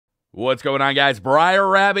What's going on, guys? Briar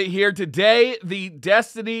Rabbit here. Today, the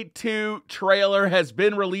Destiny 2 trailer has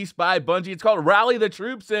been released by Bungie. It's called Rally the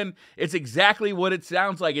Troops, and it's exactly what it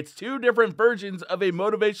sounds like. It's two different versions of a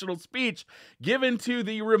motivational speech given to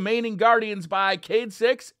the remaining Guardians by Cayde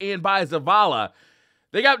 6 and by Zavala.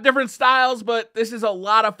 They got different styles, but this is a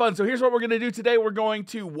lot of fun. So here's what we're going to do today. We're going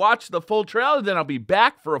to watch the full trailer, then I'll be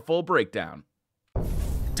back for a full breakdown.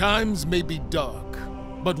 Times may be dark,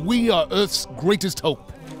 but we are Earth's greatest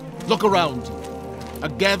hope. Look around you. A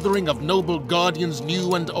gathering of noble guardians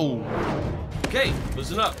new and old. Okay,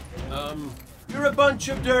 listen up. You're a bunch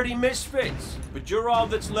of dirty misfits, but you're all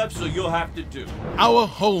that's left, so you'll have to do. Our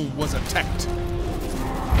home was attacked.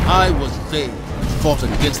 I was there and fought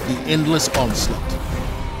against the endless onslaught.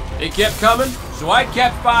 They kept coming, so I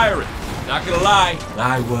kept firing. Not gonna lie,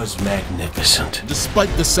 I was magnificent. Despite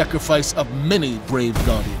the sacrifice of many brave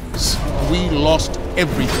guardians, we lost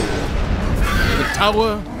everything. The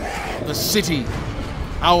tower, the city,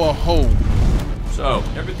 our home. So,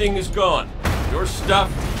 everything is gone. Your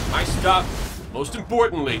stuff, my stuff, most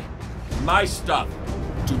importantly, my stuff.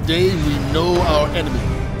 Today we know our enemy.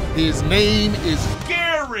 His name is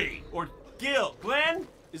Gary! Or Gil. Glenn?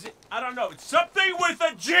 Is it? I don't know. It's something with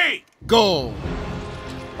a G! Gaul.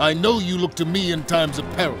 I know you look to me in times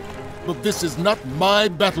of peril, but this is not my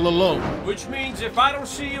battle alone. Which means if I don't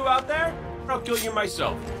see you out there, I'll kill you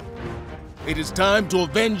myself. It is time to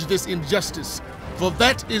avenge this injustice, for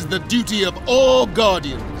that is the duty of all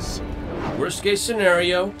Guardians. Worst case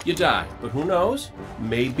scenario, you die. But who knows?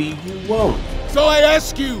 Maybe you won't. So I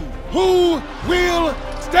ask you, who will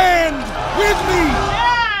stand with me?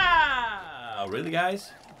 Yeah! Really, guys?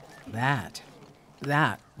 That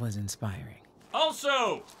was inspiring.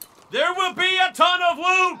 Also, there will be a ton of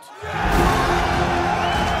loot!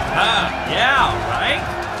 Yeah, right?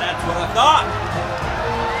 That's what I thought.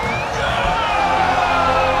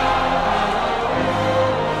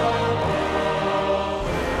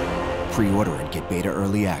 Pre-order and get beta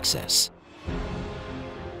early access.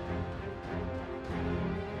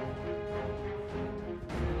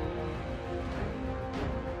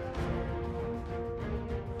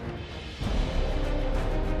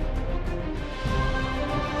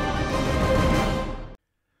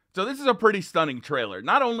 So this is a pretty stunning trailer.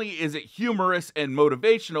 Not only is it humorous and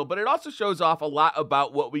motivational, but it also shows off a lot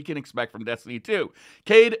about what we can expect from Destiny 2.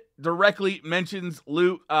 Cayde directly mentions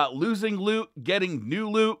loot, losing loot, getting new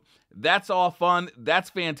loot. That's all fun. That's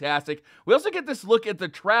fantastic. We also get this look at the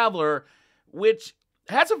Traveler, which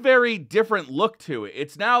has a very different look to it.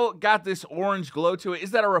 It's now got this orange glow to it.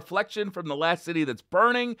 Is that a reflection from the last city that's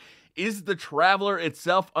burning? Is the Traveler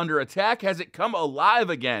itself under attack? Has it come alive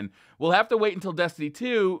again? We'll have to wait until Destiny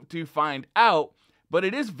 2 to find out, but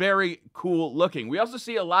it is very cool looking. We also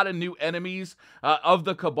see a lot of new enemies of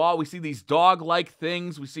the Cabal. We see these dog-like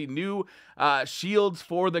things. We see new shields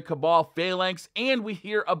for the Cabal phalanx, and we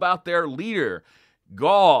hear about their leader,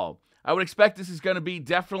 Gaul. I would expect this is going to be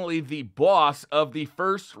definitely the boss of the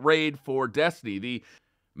first raid for Destiny, the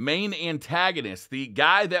main antagonist, the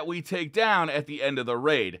guy that we take down at the end of the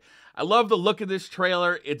raid. I love the look of this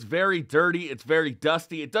trailer. It's very dirty. It's very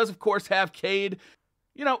dusty. It does, of course, have Cayde,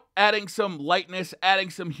 you know, adding some lightness, adding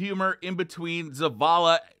some humor in between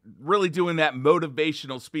Zavala, really doing that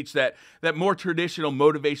motivational speech, that more traditional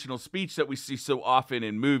motivational speech that we see so often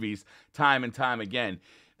in movies time and time again.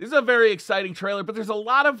 This is a very exciting trailer, but there's a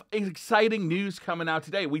lot of exciting news coming out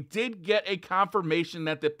today. We did get a confirmation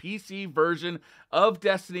that the PC version of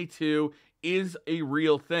Destiny 2 is a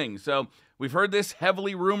real thing. So we've heard this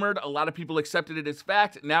heavily rumored. A lot of people accepted it as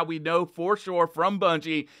fact. Now we know for sure from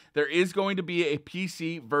Bungie there is going to be a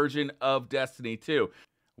PC version of Destiny 2.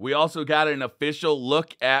 We also got an official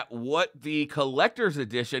look at what the Collector's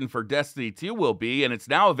Edition for Destiny 2 will be, and it's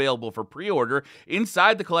now available for pre-order.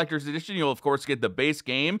 Inside the Collector's Edition, you'll of course get the base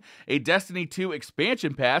game, a Destiny 2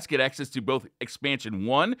 expansion pass, get access to both Expansion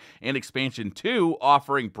 1 and Expansion 2,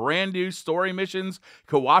 offering brand new story missions,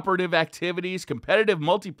 cooperative activities, competitive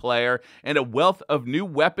multiplayer, and a wealth of new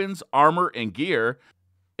weapons, armor, and gear.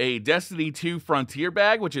 A Destiny 2 Frontier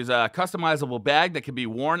bag, which is a customizable bag that can be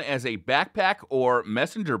worn as a backpack or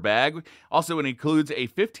messenger bag. Also, it includes a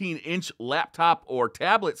 15-inch laptop or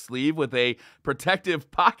tablet sleeve with a protective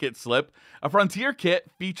pocket slip. A Frontier kit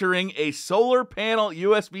featuring a solar panel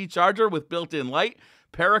USB charger with built-in light,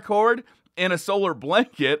 paracord, and a solar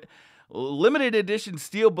blanket. Limited edition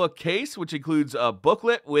steelbook case, which includes a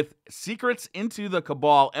booklet with secrets into the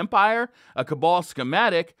Cabal Empire, a Cabal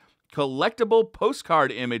schematic, collectible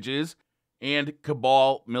postcard images, and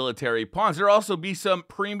Cabal military pawns. There'll also be some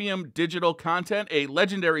premium digital content, a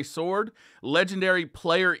legendary sword, legendary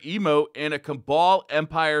player emote, and a Cabal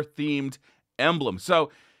Empire themed emblem.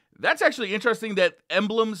 So That's actually interesting that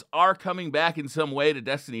emblems are coming back in some way to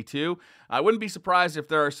Destiny 2. I wouldn't be surprised if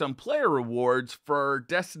there are some player rewards for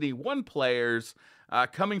Destiny 1 players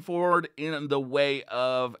coming forward in the way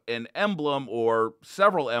of an emblem or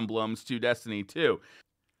several emblems to Destiny 2.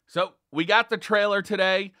 So we got the trailer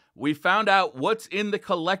today. We found out what's in the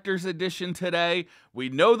Collector's Edition today. We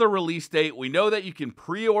know the release date. We know that you can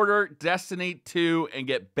pre-order Destiny 2 and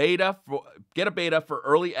get a beta for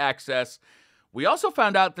early access. We also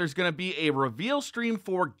found out there's going to be a reveal stream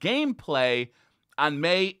for gameplay on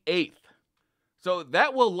May 8th. So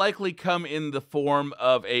that will likely come in the form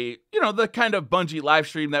of a, the kind of Bungie live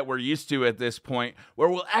stream that we're used to at this point, where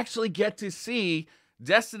we'll actually get to see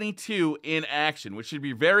Destiny 2 in action, which should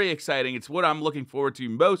be very exciting. It's what I'm looking forward to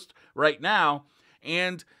most right now.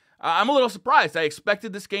 And I'm a little surprised. I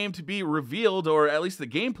expected this game to be revealed, or at least the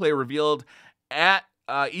gameplay revealed, at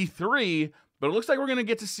E3, but it looks like we're going to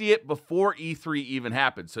get to see it before E3 even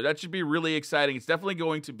happens. So that should be really exciting. It's definitely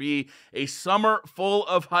going to be a summer full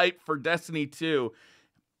of hype for Destiny 2.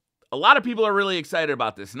 A lot of people are really excited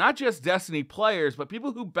about this. Not just Destiny players, but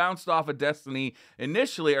people who bounced off of Destiny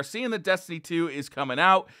initially are seeing that Destiny 2 is coming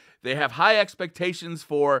out. They have high expectations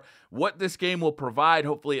for what this game will provide.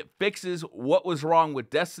 Hopefully it fixes what was wrong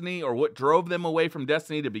with Destiny or what drove them away from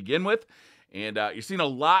Destiny to begin with. And you're seeing a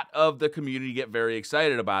lot of the community get very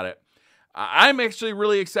excited about it. I'm actually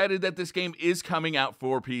really excited that this game is coming out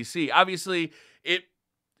for PC. Obviously,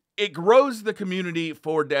 it grows the community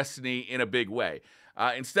for Destiny in a big way.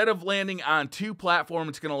 Instead of landing on 2 platforms,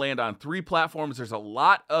 it's going to land on 3 platforms. There's a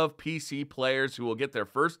lot of PC players who will get their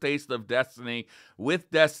first taste of Destiny with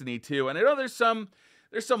Destiny 2. And I know there's some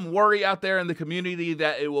worry out there in the community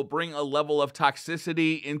that it will bring a level of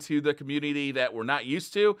toxicity into the community that we're not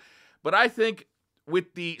used to. But I think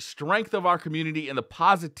with the strength of our community and the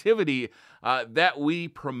positivity that we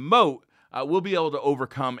promote, we'll be able to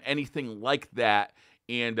overcome anything like that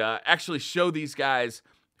and actually show these guys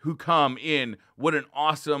who come in what an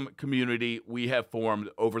awesome community we have formed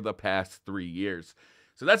over the past 3 years.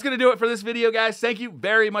 So that's going to do it for this video, guys. Thank you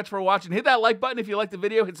very much for watching. Hit that like button if you liked the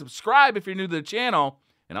video. Hit subscribe if you're new to the channel.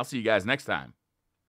 And I'll see you guys next time.